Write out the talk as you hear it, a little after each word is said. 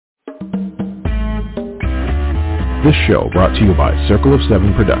This show brought to you by Circle of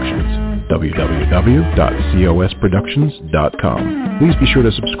Seven Productions, www.cosproductions.com. Please be sure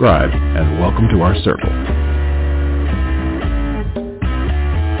to subscribe and welcome to our circle.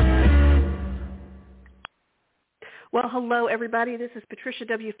 Well, hello, everybody. This is Patricia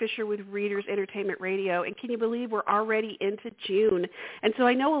W. Fisher with Readers Entertainment Radio, and can you believe we're already into June? And so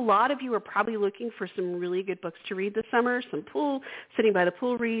I know a lot of you are probably looking for some really good books to read this summer, some sitting by the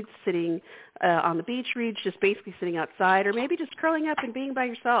pool reads, sitting on the beach reads, just basically sitting outside, or maybe just curling up and being by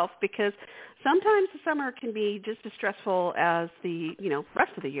yourself, because sometimes the summer can be just as stressful as the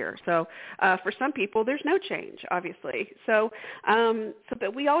rest of the year. So for some people, there's no change, obviously. But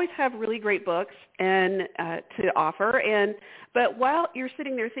we always have really great books and to offer. But while you're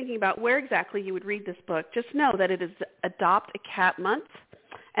sitting there thinking about where exactly you would read this book, just know that it is Adopt a Cat Month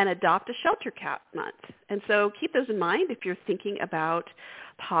and Adopt a Shelter Cat Month. And so keep those in mind if you're thinking about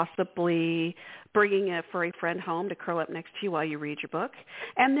possibly bringing a furry friend home to curl up next to you while you read your book.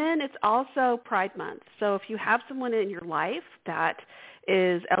 And then it's also Pride Month. So if you have someone in your life that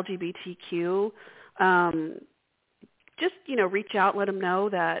is LGBTQ, just, reach out, let them know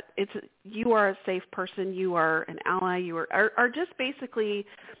that you are a safe person, you are an ally, you are just basically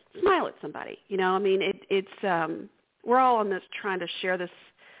smile at somebody. We're all on this trying to share this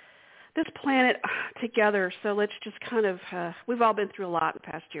planet together. So let's just kind of we've all been through a lot in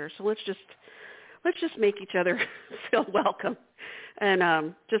the past year. So let's just make each other feel welcome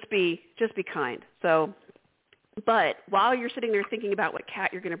and just be kind. So, but while you're sitting there thinking about what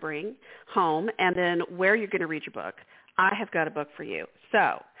cat you're going to bring home and then where you're going to read your book, I have got a book for you.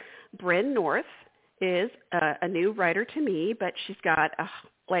 So Brynn North is a new writer to me, but she's got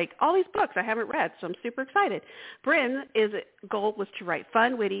all these books I haven't read, so I'm super excited. Brynn's goal was to write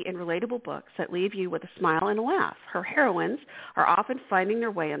fun, witty, and relatable books that leave you with a smile and a laugh. Her heroines are often finding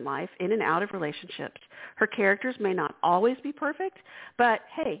their way in life, in and out of relationships. Her characters may not always be perfect, but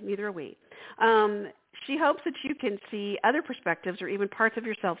hey, neither are we. She hopes that you can see other perspectives or even parts of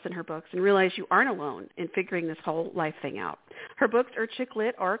yourselves in her books and realize you aren't alone in figuring this whole life thing out. Her books are chick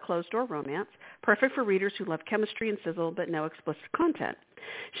lit or closed-door romance, perfect for readers who love chemistry and sizzle but no explicit content.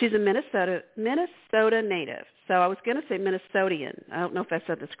 She's a Minnesota native, so I was going to say Minnesotian. I don't know if I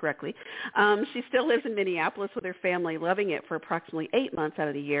said this correctly. She still lives in Minneapolis with her family, loving it for approximately 8 months out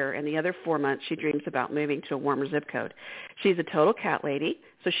of the year, and the other 4 months she dreams about moving to a warmer zip code. She's a total cat lady,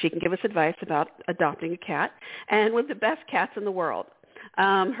 so she can give us advice about adopting a cat, and with the best cats in the world.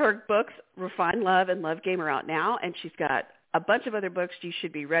 Her books, Refine Love and Love Game, are out now, and she's got a bunch of other books you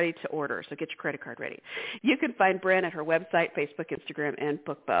should be ready to order, so get your credit card ready. You can find Brynn at her website, Facebook, Instagram, and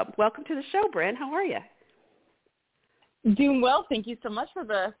BookBub. Welcome to the show, Brynn. How are you? Doing well. Thank you so much for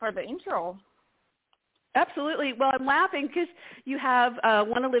the intro. Absolutely. Well, I'm laughing because you have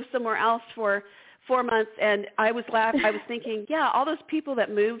Want to Live Somewhere Else for 4 months, and I was thinking, all those people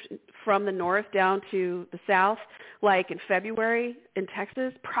that moved from the north down to the south, like in February in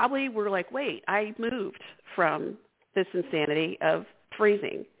Texas, probably were like, wait, I moved from this insanity of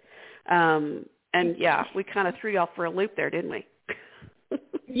freezing. And we kind of threw you off for a loop there, didn't we?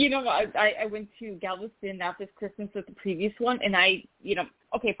 I went to Galveston not this Christmas but the previous one, and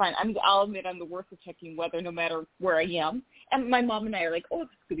okay, fine. I'll admit I'm the worst at checking weather no matter where I am. And my mom and I are like, oh,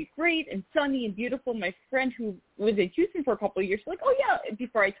 it's going to be great and sunny and beautiful. My friend who was in Houston for a couple of years, she's like, oh, yeah,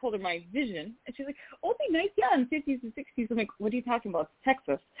 before I told her my vision. And she's like, oh, it'll be nice, in 50s and 60s. I'm like, what are you talking about? It's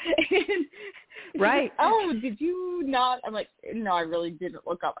Texas. Right. Like, oh, did you not? I'm like, no, I really didn't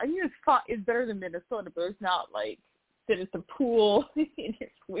look up. I mean, it's better than Minnesota, but it's not like sit at the pool in your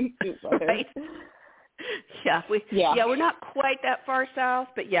swimsuit weather. Right. We're not quite that far south,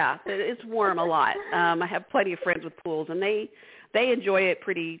 but it's warm a lot. I have plenty of friends with pools, and they enjoy it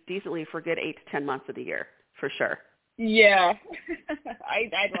pretty decently for a good 8 to 10 months of the year, for sure. Yeah. I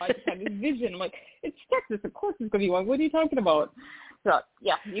just had this vision. I'm like, it's Texas. Of course it's going to be warm. What are you talking about? So,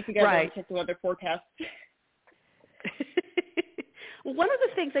 you can go and check the weather forecast. Well, one of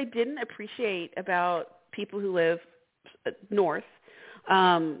the things I didn't appreciate about people who live north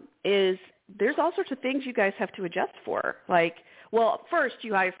is there's all sorts of things you guys have to adjust for. First,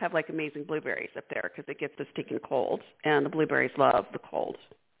 you guys have amazing blueberries up there because it gets the stinking cold, and the blueberries love the cold.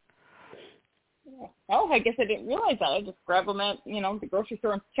 Oh, I guess I didn't realize that. I just grab them at the grocery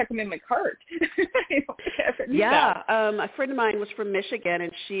store and check them in my cart. A friend of mine was from Michigan,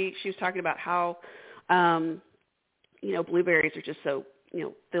 and she was talking about how blueberries are just so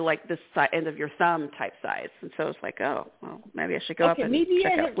they're like this end of your thumb type size, and so it's like, oh, well, maybe I should go up and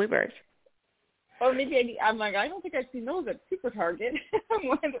check out blueberries. Or maybe I'm like, I don't think I've seen those at Super Target. I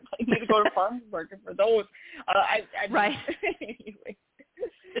need to go to farmers market for those. Right. Anyway.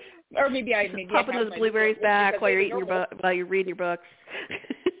 Or maybe I popping those blueberries back while you're eating while you're reading your books.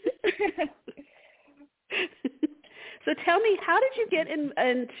 So tell me, how did you get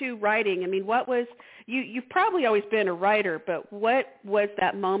into writing? I mean, what was you've probably always been a writer, but what was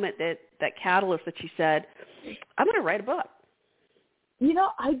that moment, that catalyst that you said, I'm going to write a book? You know,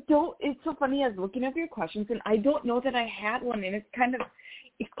 it's so funny. I was looking up your questions, and I don't know that I had one, and it's kind of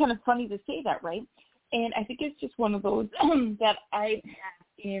funny to say that, right? And I think it's just one of those that I have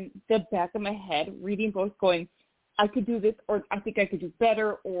in the back of my head, reading books, going, I could do this, or I think I could do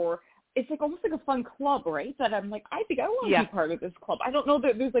better, or it's like almost like a fun club, right? That I'm like, I think I want to be part of this club. I don't know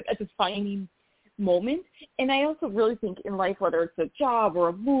that there's like a defining moment. And I also really think in life, whether it's a job or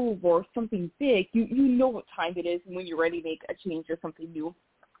a move or something big, you know what time it is and when you're ready to make a change or something new.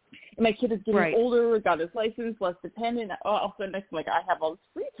 And my kid is getting older, got his license, less dependent. All of a sudden, I'm like, I have all this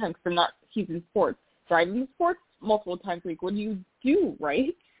free time for he's in sports, driving sports multiple times a week. What do you do,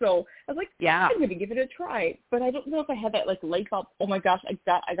 right? So I was like, I'm going to give it a try. But I don't know if I had that like light bulb, oh my gosh, I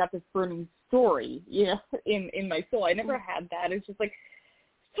got this burning story, in my soul. I never had that. It's just like,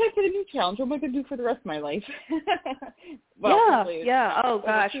 it's time for the new challenge. What am I going to do for the rest of my life? Well, oh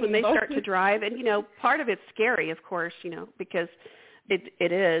gosh, when they start to drive, and part of it's scary, of course, because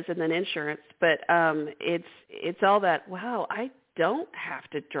it is, and then insurance, but it's all that, wow, I don't have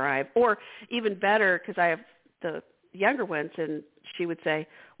to drive. Or even better, because I have the younger ones, and she would say,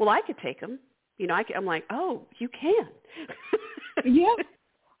 well, I could take them. I'm like, oh, you can. Yeah.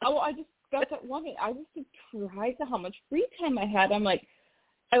 Oh, I just got that one. I was surprised at how much free time I had. I'm like,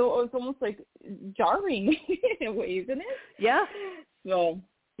 it was almost like jarring in a way, isn't it? Yeah. So.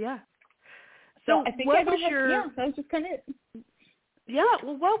 Yeah. So I think that was just kind of it. Yeah.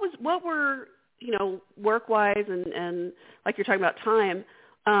 Well, what were, work-wise and like you're talking about time,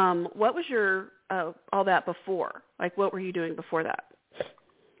 what was your, all that before? Like, what were you doing before that?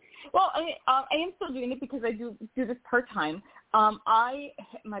 Well, I am still doing it because I do this part-time. My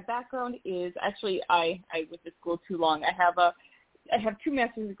background is actually, I went to school too long. I have 2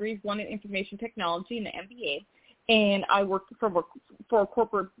 master's degrees, one in information technology and an MBA, and I worked for a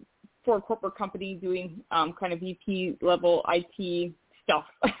corporate company doing kind of VP level IT stuff.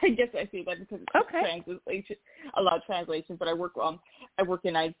 I guess I say that because it's a lot of translation, but I work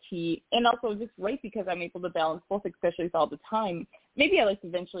in IT, and also just because I'm able to balance both, especially with all the time. Maybe I like to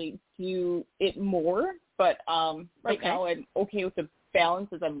eventually do it more, but right now I'm okay with the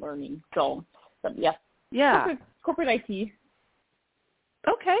balance as I'm learning. So corporate IT.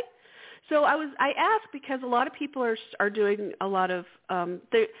 Okay. So I asked because a lot of people are doing a lot of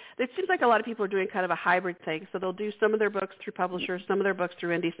it seems like a lot of people are doing kind of a hybrid thing. So they'll do some of their books through publishers, some of their books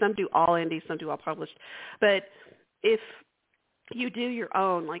through indie, some do all indie, some do all published. But if you do your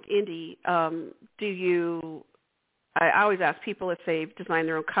own, like indie, I always ask people if they've designed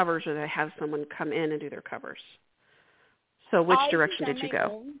their own covers or they have someone come in and do their covers. So which direction did you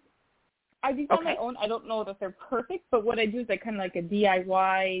go? I design my own. I don't know that they're perfect, but what I do is I kind of like a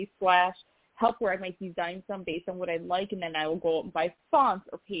DIY/help where I might design some based on what I like, and then I will go out and buy fonts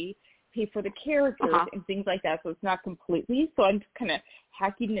or pay for the characters and things like that. So it's not completely. So I'm just kind of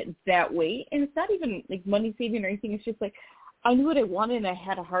hacking it that way, and it's not even like money saving or anything. It's just like I knew what I wanted, and I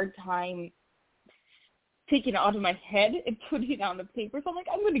had a hard time taking it out of my head and putting it on the paper. So I'm like,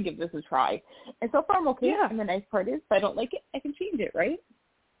 I'm going to give this a try, and so far I'm okay. Yeah. And the nice part is, if I don't like it, I can change it, right?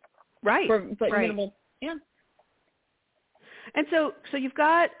 Right. Minimal, yeah. And so you've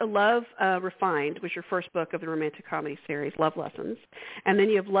got Love Refined, was your first book of the romantic comedy series, Love Lessons. And then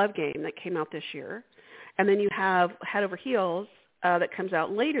you have Love Game that came out this year. And then you have Head Over Heels that comes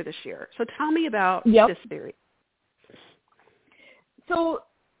out later this year. So tell me about this series. So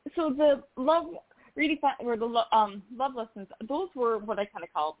the Love Lessons, those were what I kind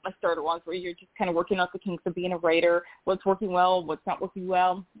of call my starter ones, where you're just kind of working out the kinks of being a writer, what's working well, what's not working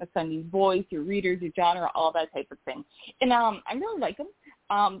well, assigning your voice, your readers, your genre, all that type of thing. And I really like them.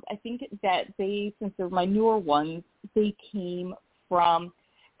 I think that since they're my newer ones, they came from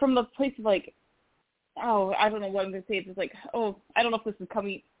the place of like, I don't know what I'm going to say. It's like, I don't know if this is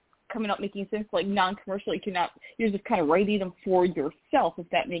coming out making sense, like non-commercial. You're just kind of writing them for yourself, if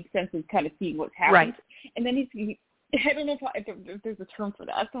that makes sense, and kind of seeing what's happening. Right. And then I don't know if there's a term for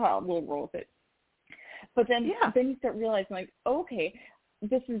that. That's how we'll roll with it. But then you start realizing, like, okay,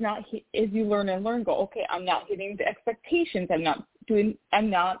 this is not, as you learn and learn, go, okay, I'm not hitting the expectations. I'm not hitting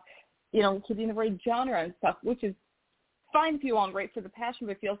the right genre and stuff, which is fine if you want to write for the passion,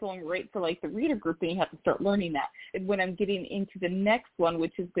 but if you also want to write for like the reader group, then you have to start learning that. And when I'm getting into the next one,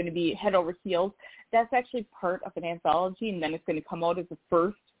 which is going to be Head Over Heels, that's actually part of an anthology, and then it's going to come out as the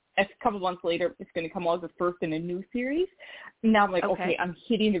first a couple months later, it's going to come out as the first in a new series. Now I'm like, okay, I'm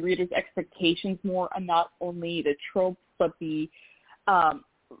hitting the reader's expectations more, and not only the tropes, but the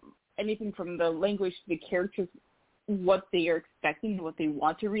anything from the language to the characters, what they are expecting and what they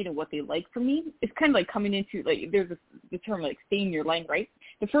want to read and what they like from me. It's kind of like coming into, like, there's the term, like, staying in your lane, right?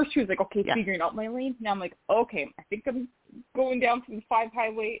 The first two is like, okay, figuring out my lane. Now I'm like, okay, I think I'm going down from the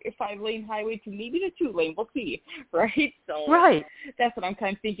 5-lane highway to maybe the 2-lane. We'll see, right? So that's what I'm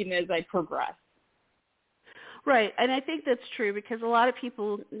kind of thinking as I progress. Right, and I think that's true because a lot of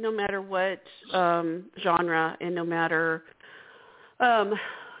people, no matter what genre and no matter,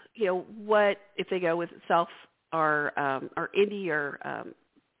 what, if they go with self or indie or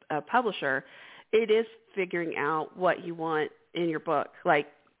a publisher, it is figuring out what you want in your book. Like,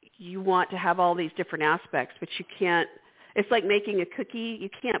 you want to have all these different aspects, but you can't. It's like making a cookie. You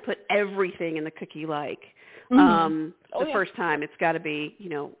can't put everything in the cookie the first time. It's got to be,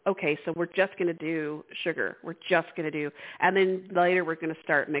 okay, so we're just going to do sugar. We're just going to do, and then later we're going to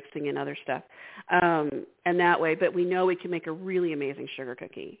start mixing in other stuff. And that way, but we know we can make a really amazing sugar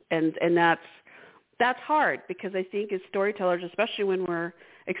cookie. And that's hard because I think as storytellers, especially when we're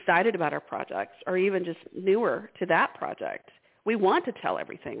excited about our projects or even just newer to that project, we want to tell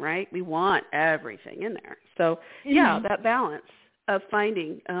everything, right? We want everything in there. So, that balance of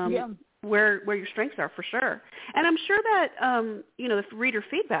finding where your strengths are for sure. And I'm sure that, the reader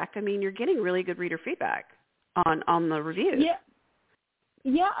feedback, I mean, you're getting really good reader feedback on the reviews.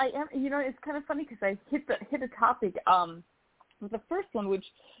 Yeah, I am. It's kind of funny because I hit a topic with the first one, which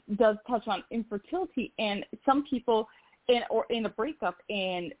does touch on infertility, and some people, or in a breakup,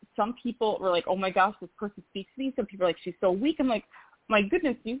 and some people were like, oh my gosh, this person speaks to me. Some people are like, she's so weak. I'm like, my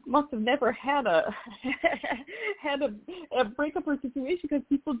goodness, you must have never had a breakup or situation, because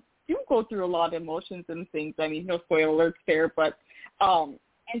people do go through a lot of emotions and things. I mean, no spoiler alerts there, but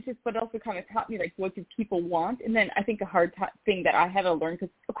but also kind of taught me, like, what do people want? And then I think a hard thing that I had to learn, because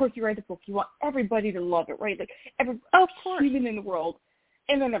of course you write a book, you want everybody to love it, right? Like every human in the world,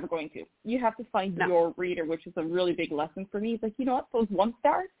 and they're never going to. You have to find your reader, which is a really big lesson for me. It's like, you know what, those 1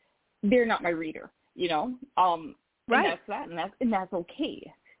 stars, they're not my reader, And that's that, and that's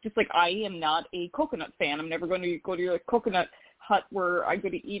okay. Just like I am not a coconut fan. I'm never going to go to your coconut hut where I'm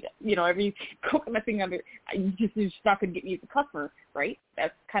going to eat, every coconut thing under. It's just not going to get me as a customer, right?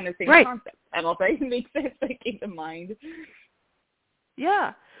 That's kind of the same concept. I don't know if that makes sense. I keep in mind.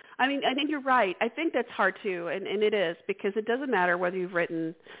 Yeah. I mean, I think you're right. I think that's hard too, and it is, because it doesn't matter whether you've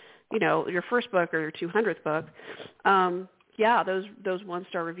written, your first book or your 200th book. Those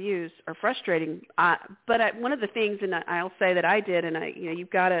 1-star reviews are frustrating. But one of the things, and I'll say that I did, and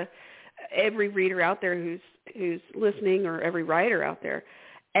you've got to, every reader out there who's listening, or every writer out there,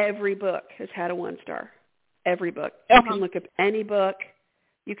 every book has had a 1-star. Every book. You can look up any book.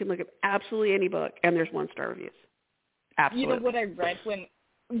 You can look up absolutely any book, and there's 1-star reviews. Absolutely. You know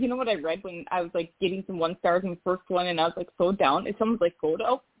what I read when I was, like, getting some 1 stars in the first one, and I was, like, so down. If someone's like, go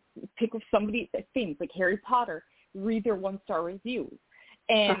to pick with somebody that famous, like Harry Potter, read their 1-star reviews.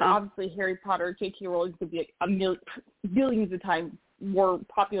 And obviously Harry Potter, J.K. Rowling could be billions of times more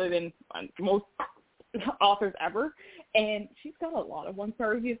popular than most authors ever. And she's got a lot of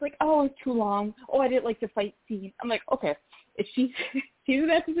 1-star reviews, like, oh, it's too long. Oh, I didn't like the fight scene. I'm like, okay, if she's in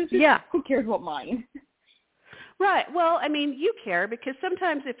that position, who cares about mine? Right. Well, I mean, you care, because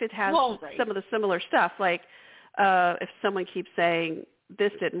sometimes if it has some of the similar stuff, like if someone keeps saying,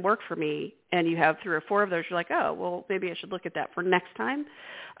 this didn't work for me, and you have 3 or 4 of those, you're like, oh, well, maybe I should look at that for next time.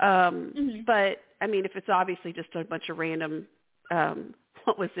 But, I mean, if it's obviously just a bunch of random,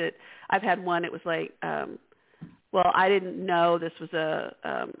 what was it? I've had one, it was like, well, I didn't know this was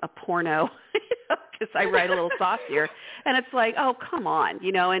a porno, because I write a little saucier. And it's like, oh, come on,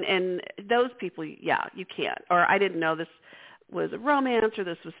 and those people, you can't. Or I didn't know this was a romance, or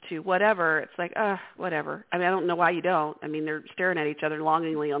this was too whatever. It's like, whatever. I mean, I don't know why you don't. I mean, they're staring at each other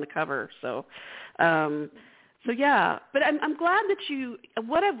longingly on the cover. So yeah. But I'm glad that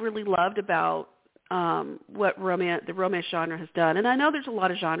what I've really loved about what the romance genre has done, and I know there's a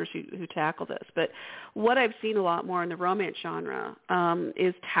lot of genres who tackle this, but what I've seen a lot more in the romance genre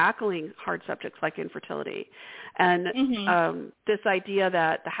is tackling hard subjects like infertility, and this idea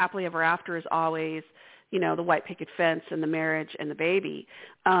that the happily ever after is always, the white picket fence and the marriage and the baby,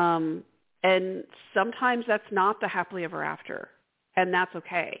 and sometimes that's not the happily ever after, and that's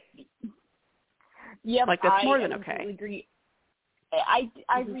okay. Yeah, like that's more than okay. Agree. I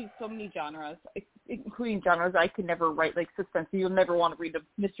read so many genres, including genres, I could never write like suspense. You'll never want to read a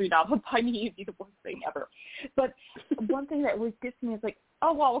mystery novel by me. It'd be the worst thing ever. But one thing that always gets me is like,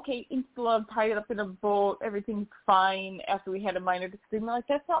 oh, wow, okay, insta-love, tied it up in a boat, everything's fine after we had a minor disagreement. Like,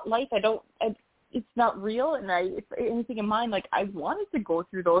 that's not life. It's not real. And if anything in mind, like, I wanted to go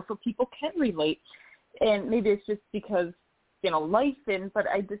through those so people can relate. And maybe it's just because, life but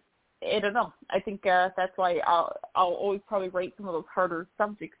I don't know. I think that's why I'll always probably write some of those harder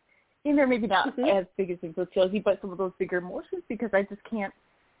subjects in there, maybe not as big as infertility, but some of those bigger emotions, because I just can't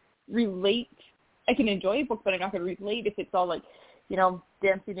relate. I can enjoy a book, but I'm not going to relate if it's all like,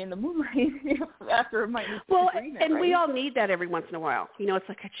 dancing in the moonlight after a minor disagreement. And right? we all need that every once in a while. It's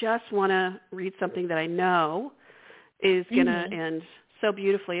like I just want to read something that I know is going to end so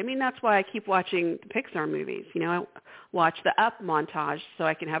beautifully. I mean, that's why I keep watching the Pixar movies. I watch the Up montage so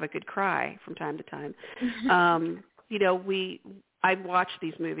I can have a good cry from time to time. I've watched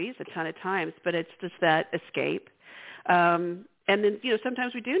these movies a ton of times, but it's just that escape. And then,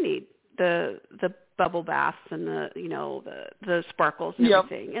 sometimes we do need the bubble baths and the sparkles and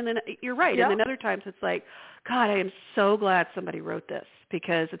everything. And then you're right. Yep. And then other times it's like, God, I am so glad somebody wrote this,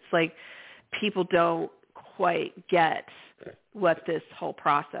 because it's like people don't quite get what this whole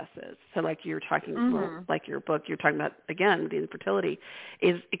process is. So like you were talking, like your book, you're talking about, again, the infertility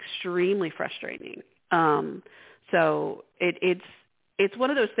is extremely frustrating. So it's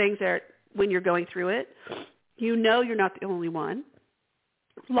one of those things that when you're going through it, you're not the only one,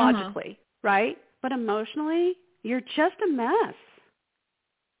 logically, right? But emotionally, you're just a mess.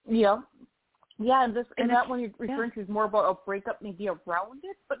 Yeah. Yeah, and that one you're referring to is more about a breakup maybe around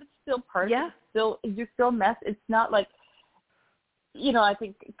it, but it's still part of it. You're still a mess. It's not like, I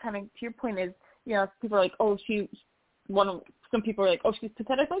think kind of to your point is, people are like, oh, some people are like, oh, she's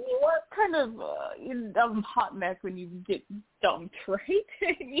pathetic. Like, you are kind of a hot mess when you get dumped, right?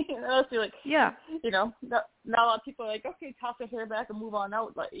 So you're like, not a lot of people are like, okay, toss her hair back and move on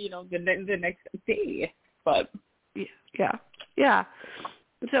out, like, the next day. But yeah.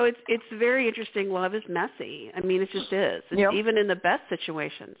 So it's very interesting. Love is messy. I mean, it just is. It's even in the best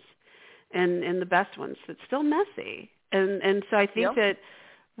situations, and in the best ones, it's still messy. And so I think that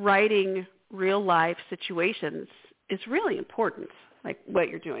writing real life situations is really important, like what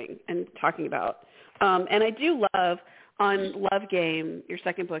you're doing and talking about. And I do love on Love Game, your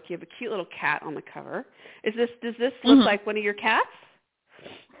second book, you have a cute little cat on the cover. Does this look like one of your cats?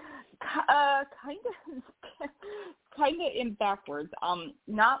 Kind of in backwards.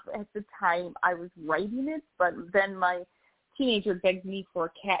 Not at the time I was writing it, but then my teenager begged me for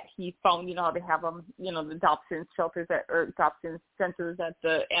a cat. He found, how to have them, the adoption shelters or adoption centers at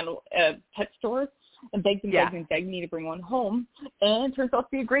the pet stores, and begged me to bring one home. And it turns out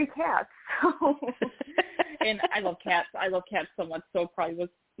to be a great cat. So, and I love cats. I love cats so much, so it probably was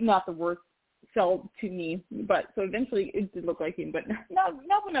not the worst sell to me. But so eventually it did look like him, but not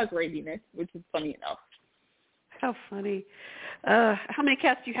when I was writing it, which is funny enough. How funny. How many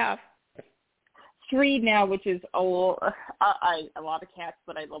cats do you have? 3 now, which is a lot of cats,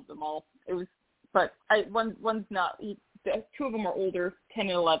 but I love them all. One's not. 2 of them are older, 10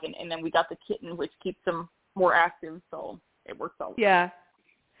 and 11, and then we got the kitten, which keeps them more active, so it works out. Yeah,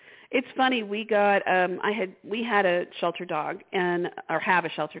 it's funny. We got we had a shelter dog have a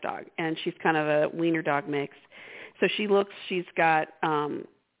shelter dog, and she's kind of a wiener dog mix. So she's got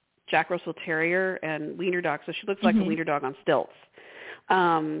Jack Russell Terrier and wiener dog, so she looks like a wiener dog on stilts.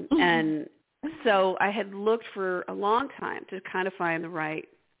 And so I had looked for a long time to kind of find the right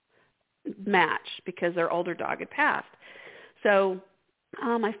match because their older dog had passed. So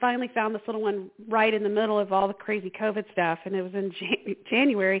I finally found this little one right in the middle of all the crazy COVID stuff, and it was in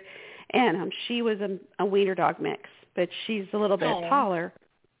January, and she was a wiener dog mix, but she's a little bit taller.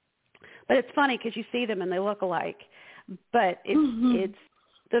 But it's funny because you see them and they look alike. But it's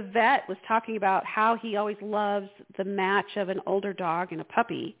the vet was talking about how he always loves the match of an older dog and a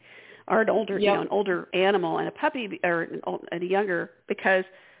puppy, or an older an older animal and a puppy, or a younger, because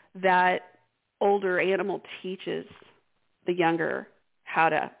that older animal teaches the younger how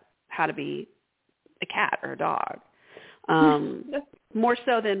to be a cat or a dog, more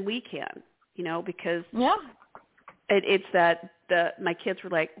so than we can, because it's that my kids were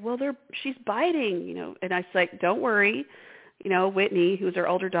like, well, she's biting, and I was like, don't worry, Whitney, who's our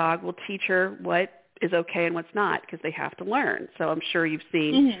older dog, will teach her what is okay and what's not, because they have to learn. So I'm sure you've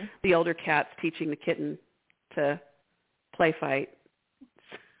seen the older cats teaching the kitten to play fight.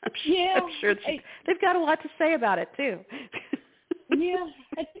 I'm sure they've got a lot to say about it too. Yeah,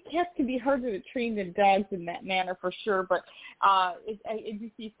 I think cats can be harder to train than dogs in that manner for sure. But I do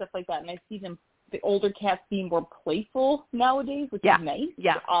see stuff like that, and I see them the older cats being more playful nowadays, which is nice.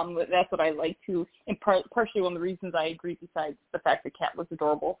 Yeah. That's what I like too, and partially one of the reasons I agree. Besides the fact the cat was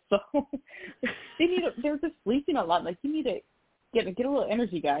adorable, so they're just sleeping a lot. Like, you need to get a little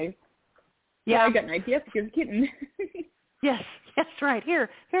energy, guys. Yeah, I got an idea for your kitten. Yes, right. Here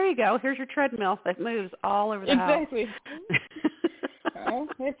you go. Here's your treadmill that moves all over the house. Exactly. Well,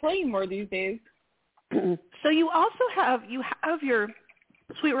 they're playing more these days. So you also have your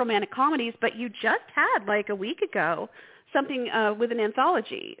sweet romantic comedies, but you just had like a week ago something with an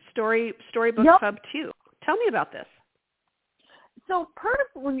anthology, Storybook Club 2. Tell me about this. So part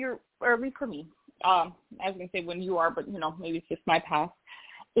of when you're, or at least for me, I was going to say when you are, but maybe it's just my past,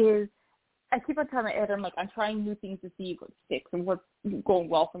 is I keep on telling my editor, I'm like, I'm trying new things to see what sticks and what's going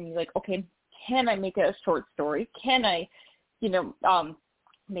well for me. Like, okay, can I make it a short story? Can I,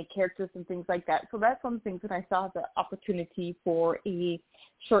 make characters and things like that? So that's one of the things when I saw the opportunity for a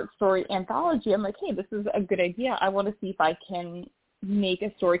short story anthology, I'm like, hey, this is a good idea. I want to see if I can make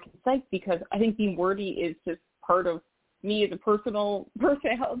a story concise, because I think being wordy is just part of me as a personal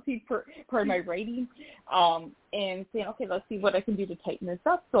personality, part of my writing, and saying, okay, let's see what I can do to tighten this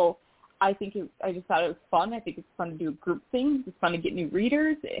up. So I just thought it was fun. I think it's fun to do a group thing. It's fun to get new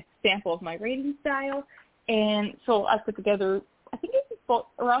readers, a sample of my writing style. And so I put together, I think it's about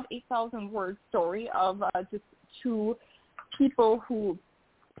around 8,000 word story of just two people who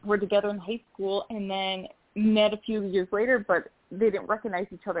were together in high school and then met a few years later, but they didn't recognize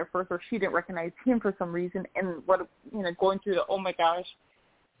each other at first, or she didn't recognize him for some reason. And going through the, oh my gosh,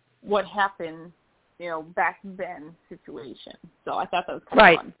 what happened, back then situation. So I thought that was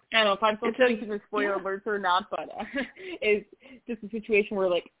kind of fun. I don't know if I'm supposed to use spoiler alerts or not, but it's just a situation where,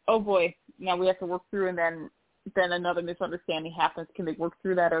 like, oh boy, now we have to work through, and then another misunderstanding happens. Can they work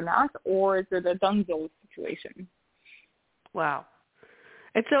through that or not? Or is it a dunzo situation? Wow.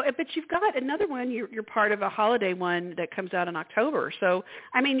 And so, but you've got another one. You're part of a holiday one that comes out in October. So,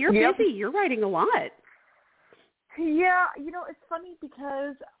 I mean, you're busy. You're writing a lot. Yeah, it's funny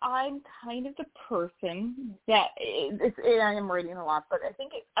because I'm kind of the person that I am writing a lot, but I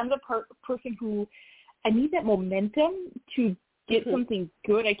think I'm the person who I need that momentum to get something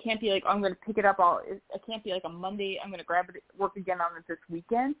good. I can't be like, I'm going to pick it up. I can't be like on Monday, I'm going to grab it, work again on it this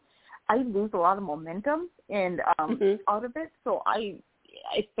weekend. I lose a lot of momentum and out of it. So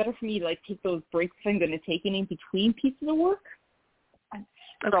it's better for me to like take those breaks I'm going to take in between pieces of work.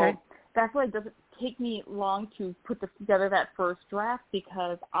 So that's why it doesn't take me long to put together that first draft,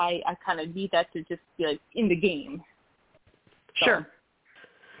 because I kind of need that to just be like in the game. So. Sure.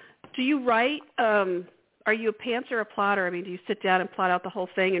 Do you write, are you a pantser or a plotter? I mean, do you sit down and plot out the whole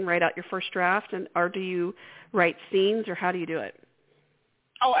thing and write out your first draft, or do you write scenes, or how do you do it?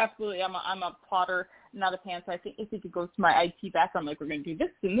 Oh, absolutely. I'm a plotter, not a pantser. I think it goes to my IT background. Like, we're going to do this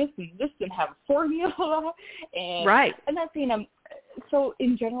and this and this and have a formula. And right. I'm not saying so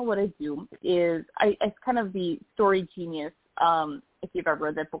in general, what I do is it's kind of the story genius, if you've ever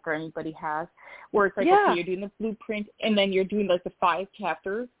read that book or anybody has, where it's like, okay, you're doing the blueprint, and then you're doing like the 5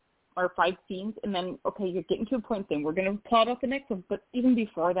 chapters or 5 scenes, and then, okay, you're getting to a point, then we're going to plot out the next one. But even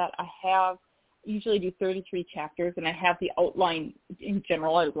before that, I usually do 33 chapters, and I have the outline in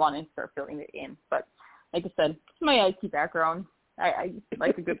general. I want to start filling it in. But like I said, it's my IT background. I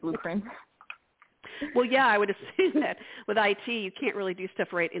like a good blueprint. Well, yeah, I would assume that with IT, you can't really do stuff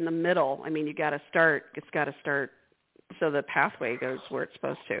right in the middle. I mean, it's got to start so the pathway goes where it's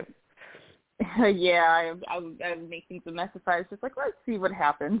supposed to. Yeah, I would make things a mess if I was just like, let's see what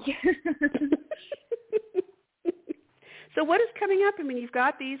happens. So what is coming up? I mean, you've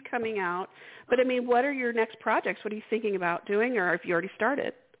got these coming out, but I mean, what are your next projects? What are you thinking about doing, or have you already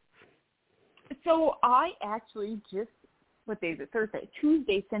started? So I actually just, what day is it? Thursday.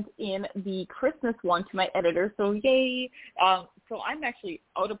 Tuesday sent in the Christmas one to my editor, so yay. So I'm actually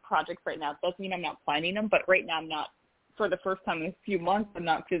out of projects right now. It doesn't mean I'm not planning them, but right now I'm not, for the first time in a few months, I'm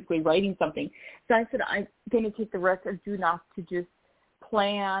not physically writing something. So I said I'm going to take the rest of June off to just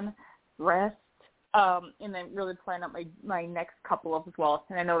plan, rest, and then really plan out my next couple of as well.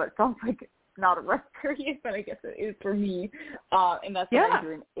 And I know that sounds like not a rest period, but I guess it is for me. And that's what I'm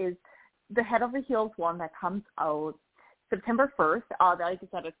doing, is the Head Over Heels one that comes out September 1st. Like I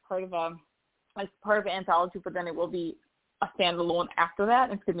said, it's part of an anthology, but then it will be a standalone after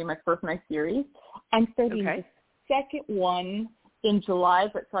that. It's going to be my first nice series. I'm starting the second one in July,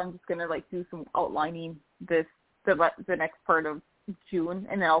 but so I'm just going to like do some outlining the next part of June,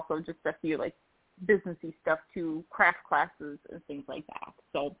 and then also just a few like businessy stuff too, craft classes and things like that.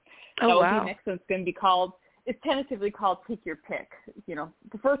 So that will be next one. It's going to be it's tentatively called Take Your Pick.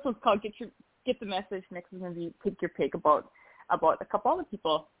 The first one's called Get the Message. Next one's going to be Take Your Pick, about a couple other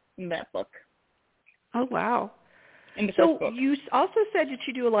people in that book. Oh, wow. In the So first book. you also said that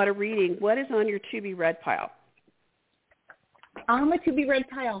you do a lot of reading. What is on your to-be-read pile? I'm a to-be-read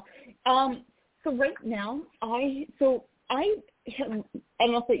pile. So right now, I don't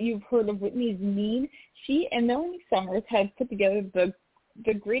know if you've heard of Whitney's Mean. She and Melanie Summers had put together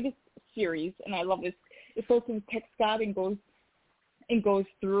the greatest series, and I love this. It goes from text God and goes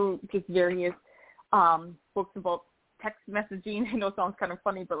through just various books about text messaging. I know it sounds kind of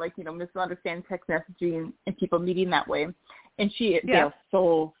funny, but misunderstanding text messaging and people meeting that way. And they're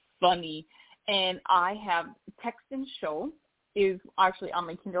so funny. And I have Text and Show is actually on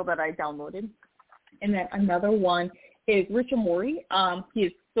my Kindle that I downloaded. And then another one is Richard Morey. He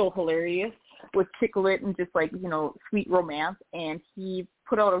is so hilarious with Chicklet and just sweet romance. And he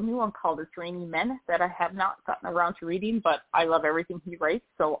put out a new one called It's Raining Men that I have not gotten around to reading, but I love everything he writes.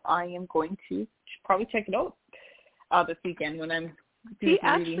 So I am going to probably check it out this weekend when I'm doing He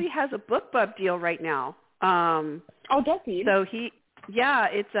actually reading. has a BookBub deal right now. Does he? So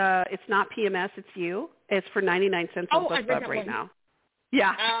it's not PMS, it's you. It's for 99 cents on BookBub right now.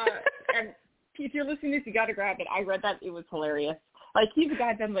 Yeah. And if you're listening to this, you got to grab it. I read that. It was hilarious. He's the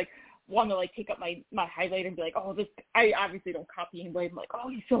guy that want to take up my highlighter and be like, oh, this. I obviously don't copy anybody. I'm like, oh,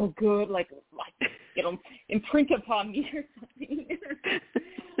 he's so good. Imprint upon me or something.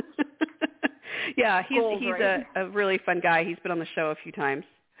 Yeah, he's right? a really fun guy. He's been on the show a few times.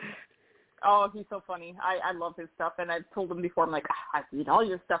 Oh, he's so funny. I love his stuff, and I've told him before. I'm like, I read all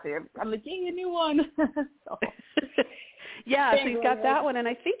your stuff here. I'm like, yay, a new one. Yeah, so he's got that one, and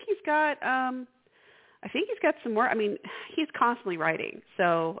I think he's got some more. I mean, he's constantly writing,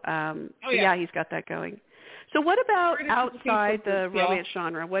 so yeah, he's got that going. So what about outside the romance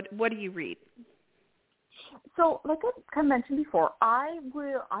genre? What do you read? So, like I kind of mentioned before, I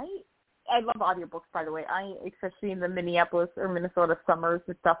love audiobooks, by the way. Especially in the Minneapolis or Minnesota summers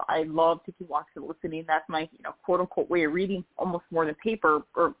and stuff, I love taking walks and listening. That's my, quote unquote way of reading, almost more than paper,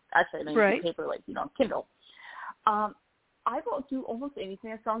 or actually I don't use paper, Kindle. I will do almost anything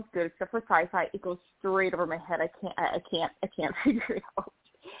that sounds good except for sci-fi. It goes straight over my head. I can't figure it out.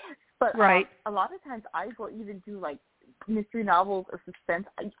 But a lot of times I will even do mystery novels or suspense.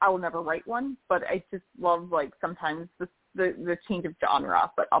 I will never write one, but I just love sometimes the change of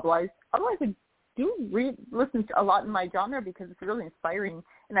genre. But otherwise I do listen to a lot in my genre because it's really inspiring,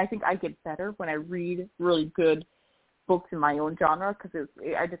 and I think I get better when I read really good books in my own genre because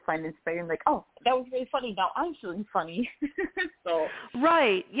I just find it inspiring. Oh, that was really funny. Now I'm feeling funny. So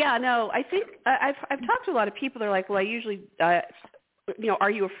yeah, no, I think I've talked to a lot of people. They're like, well, I usually,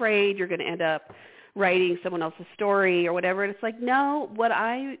 are you afraid you're going to end up writing someone else's story or whatever? And it's like, no, what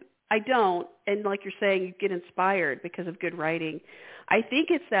I don't. And like you're saying, you get inspired because of good writing. I think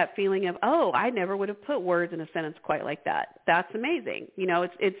it's that feeling of, oh, I never would have put words in a sentence quite like that. That's amazing.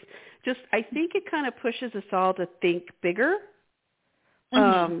 It's just, I think it kind of pushes us all to think bigger.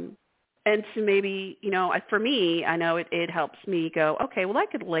 Mm-hmm. And to maybe, for me, I know it helps me go, okay, well, I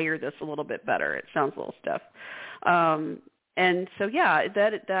could layer this a little bit better. It sounds a little stuff. And so, yeah,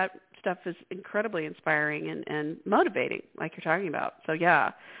 that stuff is incredibly inspiring and motivating, like you're talking about. So,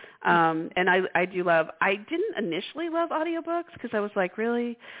 yeah. And I do love, I didn't initially love audiobooks because I was like,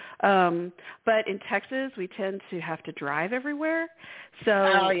 really? But in Texas, we tend to have to drive everywhere.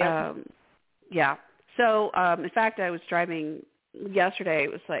 So, yeah. So, in fact, I was driving yesterday.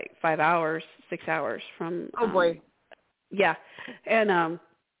 It was 5 hours, 6 hours from. Oh, boy. Yeah. And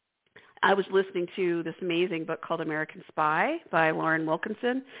I was listening to this amazing book called American Spy by Lauren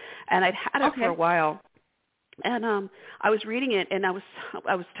Wilkinson, and I'd had it for a while. And I was reading it, and I was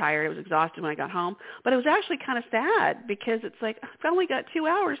tired. I was exhausted when I got home. But it was actually kind of sad because it's I've only got 2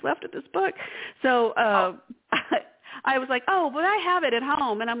 hours left of this book. So I was like, oh, but I have it at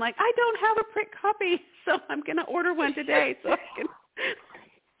home. And I'm like, I don't have a print copy, so I'm going to order one today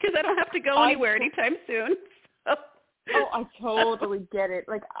because I don't have to go anywhere anytime soon. So. Oh, I totally get it.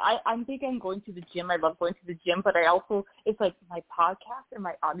 I'm big on going to the gym. I love going to the gym, but I also, it's my podcast and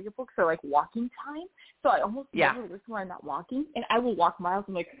my audiobooks are walking time. So I almost never listen when I'm not walking. And I will walk miles.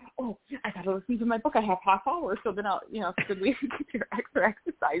 I'm like, oh, I got to listen to my book. I have half hour. So then I'll, it's a good way to get your extra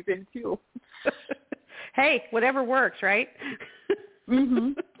exercise in too. Hey, whatever works, right?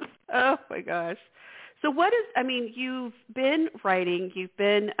 Mm-hmm. Oh my gosh. So you've been writing, you've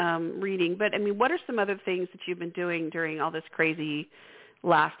been reading, but what are some other things that you've been doing during all this crazy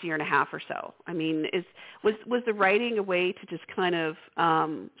last year and a half or so? Was the writing a way to just kind of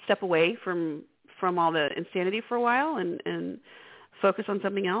step away from all the insanity for a while and focus on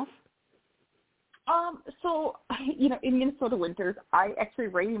something else? So, in Minnesota winters,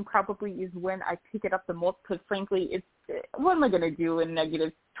 writing probably is when I pick it up the most because, frankly, what am I going to do in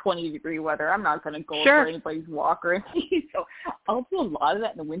negative 20-degree weather? I'm not going to go for anybody's walk or anything. So I'll do a lot of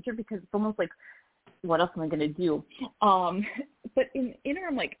that in the winter because it's almost like, what else am I going to do? But in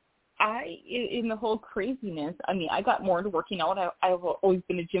interim, in the whole craziness, I got more into working out. I've always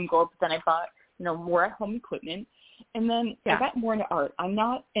been a gym goer, but then I bought, more at-home equipment. And then I got more into art. I'm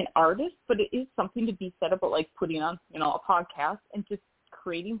not an artist, but it is something to be said about, putting on, a podcast and just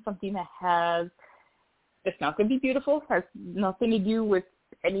creating something it's not going to be beautiful, has nothing to do with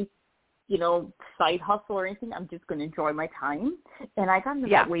any, side hustle or anything. I'm just going to enjoy my time. And I got into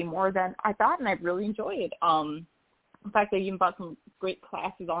that way more than I thought, and I really enjoy it. In fact, I even bought some great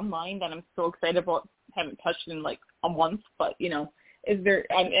classes online that I'm so excited about. Haven't touched in, a month, but,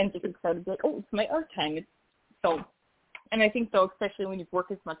 I'm just excited to be it's my art time. And I think, especially when you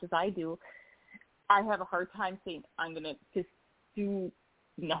work as much as I do, I have a hard time saying I'm going to just do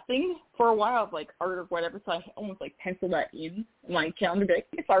nothing for a while of art or whatever. So I almost pencil that in my calendar.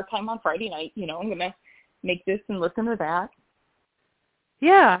 It's art time on Friday night. I'm going to make this and listen to that.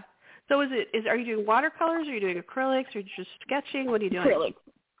 Yeah. So are you doing watercolors? Are you doing acrylics? Or are you just sketching? What are you doing? Acrylics.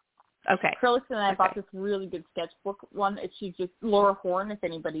 Okay. Acrylics, and I bought this really good sketchbook one. She's just Laura Horn, if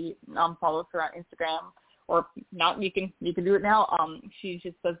anybody follows her on Instagram. Or not, you can do it now. She's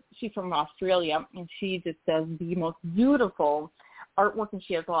from Australia, and she just does the most beautiful artwork, and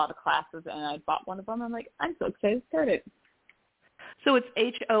she has a lot of classes, and I bought one of them. I'm so excited to start it. So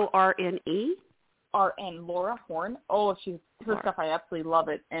it's Horne? RN, Laura Horn. Oh, her stuff, I absolutely love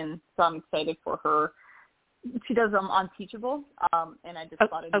it, and so I'm excited for her. She does them on Teachable, and I just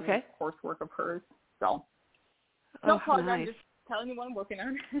bought a new coursework of hers. So, no plug, nice. I'm just telling you what I'm working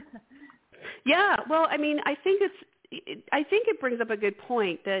on. Yeah, well, I think it brings up a good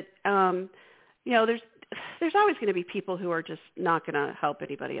point that there's always going to be people who are just not going to help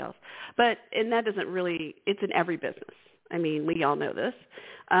anybody else, and that doesn't really. It's in every business. We all know this,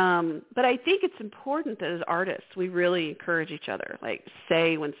 but I think it's important that as artists we really encourage each other.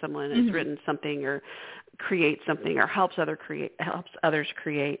 Say when someone has written something or creates something or helps others create.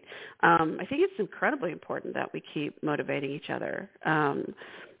 I think it's incredibly important that we keep motivating each other.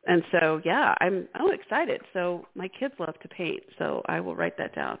 And so, I'm excited. So my kids love to paint, so I will write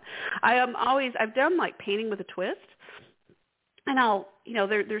that down. I've done painting with a twist, and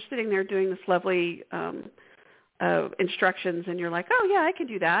they're sitting there doing this lovely instructions, and you're like, oh yeah, I can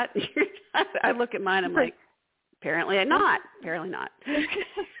do that. I look at mine, I'm like, apparently not.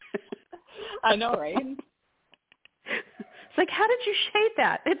 I know, right? It's how did you shade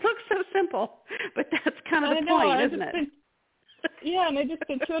that? It looks so simple, but that's kind of the point, isn't it? Yeah, and I just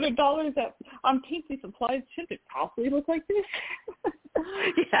spent $200 on painting supplies. Shouldn't it possibly look like this?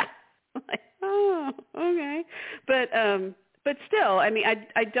 Yeah. Oh, okay. But still,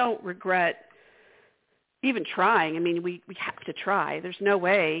 I don't regret even trying. We have to try. There's no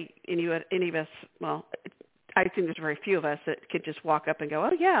way any of us, well, I think there's very few of us that could just walk up and go,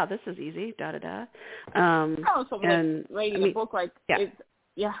 oh, yeah, this is easy, da-da-da. Writing a book, it's,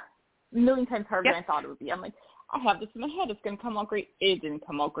 a million times harder than I thought it would be. I'm I have this in my head. It's going to come out great. It didn't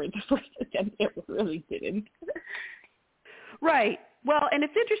come out great the first attempt. It really didn't. Right. Well, and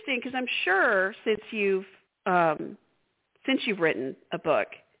it's interesting because I'm sure since you've written a book,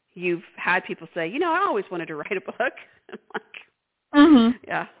 you've had people say, I always wanted to write a book. I'm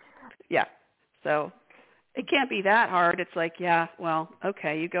yeah. So it can't be that hard. It's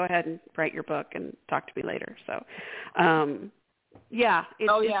okay, you go ahead and write your book and talk to me later. So,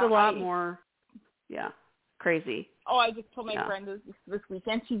 it's a lot more, crazy. Oh, I just told my friend this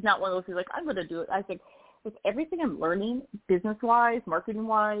weekend, she's not one of those who's I'm going to do it. I said, with everything I'm learning, business-wise,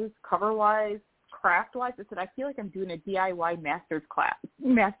 marketing-wise, cover-wise, craft-wise, I said, I feel like I'm doing a DIY master's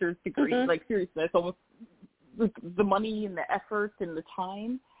degree. Seriously, it's almost the money and the effort and the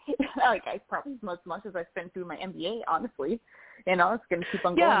time. I probably as much as I spent through my MBA, honestly. It's going to keep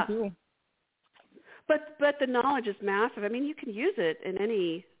on going, too. But the knowledge is massive. You can use it in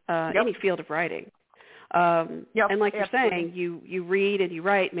any field of writing. And like you're saying, you read and you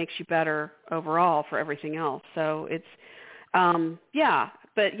write makes you better overall for everything else. So it's,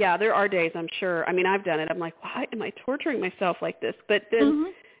 but there are days I'm sure, I've done it. I'm like, why am I torturing myself like this? But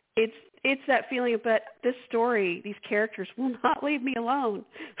then it's that feeling of, but this story, these characters will not leave me alone.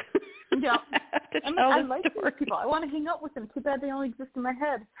 Yeah. I like these people. I want to hang out with them. Too bad they only exist in my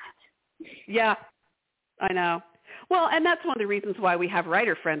head. Yeah, I know. Well, and that's one of the reasons why we have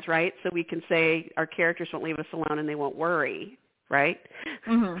writer friends, right? So we can say our characters won't leave us alone and they won't worry, right?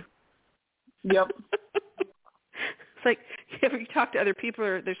 Yep. It's like if you talk to other people,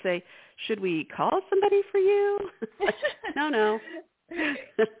 or they say, "Should we call somebody for you?" Like, no.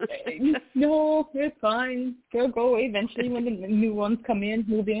 No, it's fine. They'll go away eventually when the new ones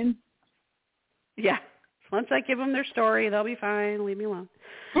move in. Yeah. Once I give them their story, they'll be fine. Leave me alone.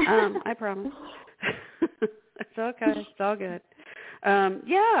 I promise. It's okay. It's all good.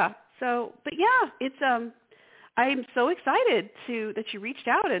 Yeah. So, but yeah, it's I'm so excited that you reached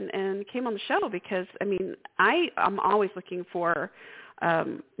out and came on the show because I mean I'm always looking for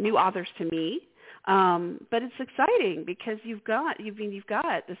new authors to meet, but it's exciting because you've got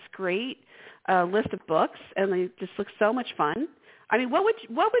this great list of books and they just look so much fun. I mean, what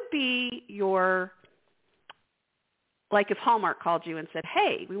would be your, like if Hallmark called you and said,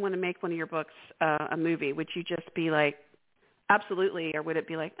 "Hey, we want to make one of your books a movie," would you just be like, absolutely, or would it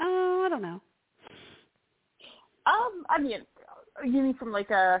be like, oh, I don't know? I mean, you mean from like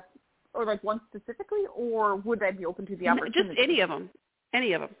one specifically, or would I be open to the opportunity? Just any of them.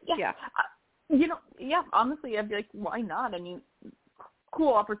 Yeah. Honestly, I'd be like, why not? I mean,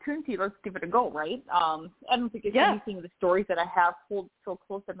 cool opportunity. Let's give it a go, right? I don't think it's anything of the stories that I have hold so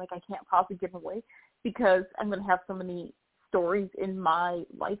close that like I can't possibly give away because I'm going to have so many stories in my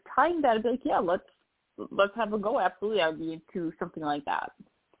lifetime that I'd be like, yeah, let's have a go. Absolutely, I'd be into something like that.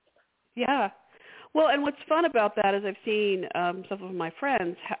 Yeah. Well, and what's fun about that is I've seen several of my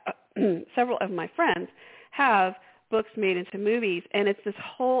friends have books made into movies, and it's this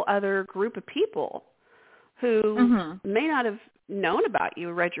whole other group of people who may not have known about you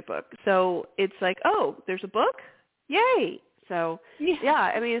or read your book. So it's like, oh, there's a book? Yay. So,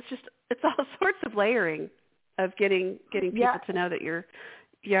 yeah, I mean, it's all sorts of layering of getting people to know that you're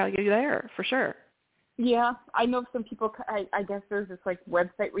there for sure. Yeah, I know some people, I guess there's this like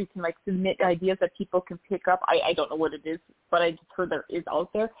website where you can like submit ideas that people can pick up. I don't know what it is, but I just heard there is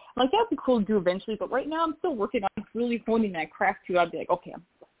out there. I'm like, that'd be cool to do eventually, but right now I'm still working on really honing that craft too. I'd be like, okay,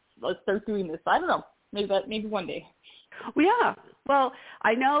 let's start doing this. I don't know, maybe one day. Well, yeah. Well,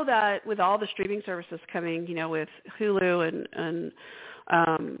 I know that with all the streaming services coming, with Hulu and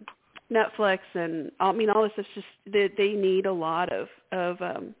Netflix and all this is just they need a lot of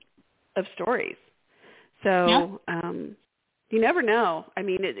stories. So you never know. I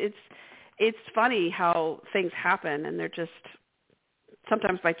mean, it's funny how things happen, and they're just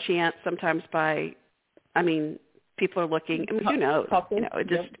sometimes by chance, sometimes by, I mean, people are looking. I mean, who knows? It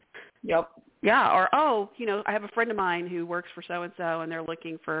just. Yep. Yeah, or I have a friend of mine who works for so and so, and they're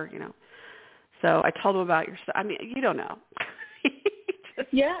looking for, So I told them about your. I mean, you don't know.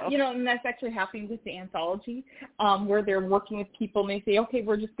 And that's actually happening with the anthology, where they're working with people and they say, okay,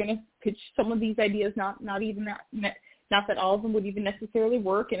 we're just going to pitch some of these ideas, not that all of them would even necessarily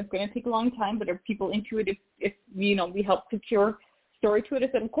work, and it's going to take a long time, but are people into it if we help pitch your story to it? I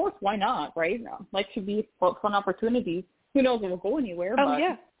said, of course, why not, right? Life should be fun opportunities. Who knows if it'll go anywhere.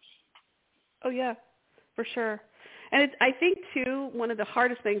 Oh, yeah, for sure. And I think, too, one of the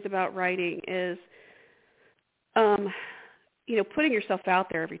hardest things about writing is putting yourself out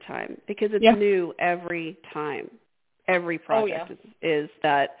there every time because it's new every time. Every project is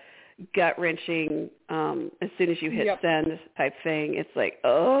that gut-wrenching, as soon as you hit send type thing. It's like,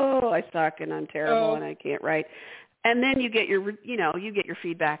 oh, I suck and I'm terrible and I can't write. And then you get your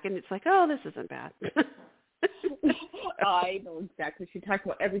feedback and it's like, oh, this isn't bad. I know exactly what you're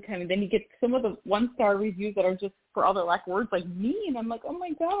talking about every time. And then you get some of the one-star reviews that are just, for other lack of words, like mean. I'm like, oh my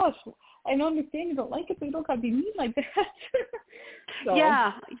gosh, I don't understand you don't like it, but you don't got to be mean like that. So.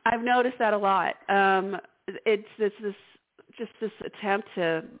 Yeah, I've noticed that a lot. It's this attempt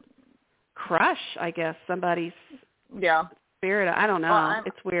to crush, I guess, somebody's spirit. I don't know.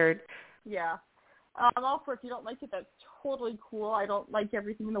 It's weird. Yeah. I'm all for if you don't like it, that's totally cool. I don't like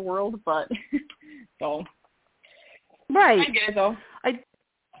everything in the world, but so. Right. I get it, though.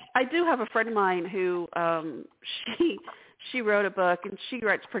 I do have a friend of mine who she wrote a book, and she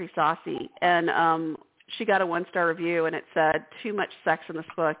writes pretty saucy, and she got a 1-star review, and it said, too much sex in this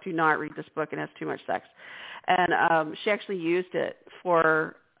book. Do not read this book. It has too much sex. And she actually used it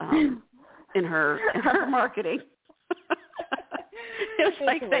for in her marketing. It was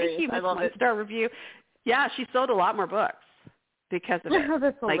like, thank you, Miss 1-star review. Yeah, she sold a lot more books because of it.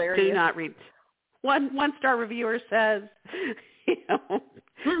 That's like, hilarious. do not read. One-star reviewer says,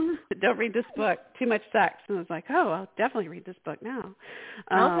 don't read this book. Too much sex. And I was like, oh, I'll definitely read this book now.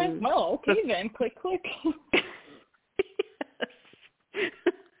 Okay, then. Click. Yes.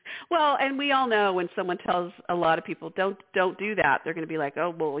 Well, and we all know when someone tells a lot of people, don't do that, they're going to be like,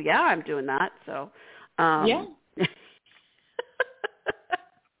 oh, well, yeah, I'm doing that. So,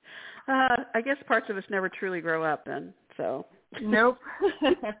 I guess parts of us never truly grow up then. So. Nope.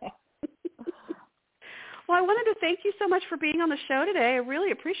 Well, I wanted to thank you so much for being on the show today. I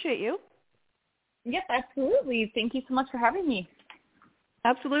really appreciate you. Yes, absolutely. Thank you so much for having me.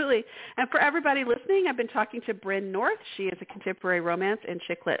 Absolutely. And for everybody listening, I've been talking to Brynn North. She is a contemporary romance and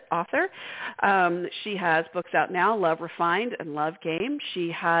chick lit author. She has books out now, Love Refined and Love Game.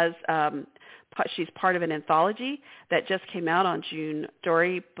 She's part of an anthology that just came out on June,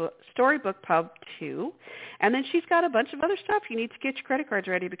 Storybook Pub 2. And then she's got a bunch of other stuff. You need to get your credit cards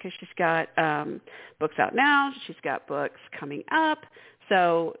ready because she's got books out now. She's got books coming up.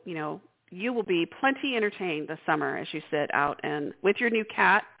 So, you will be plenty entertained this summer as you sit out and with your new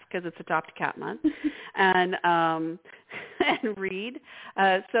cat, because it's Adopt a Cat Month, and read.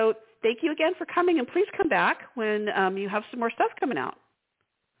 So thank you again for coming, and please come back when you have some more stuff coming out.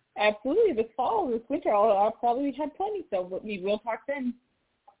 Absolutely. This fall, this winter, I'll probably have plenty, so we will talk then.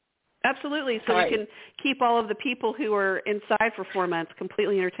 Absolutely. So we can keep all of the people who are inside for 4 months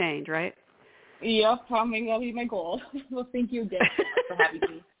completely entertained, right? Yeah, probably that'll be my goal. Well, thank you again for having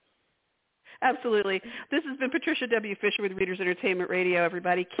me. Absolutely. This has been Patricia W. Fisher with Readers Entertainment Radio.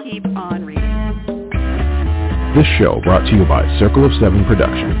 Everybody, keep on reading. This show brought to you by Circle of Seven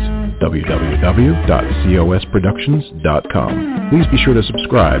Productions. www.cosproductions.com. Please be sure to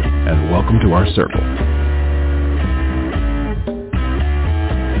subscribe and welcome to our circle.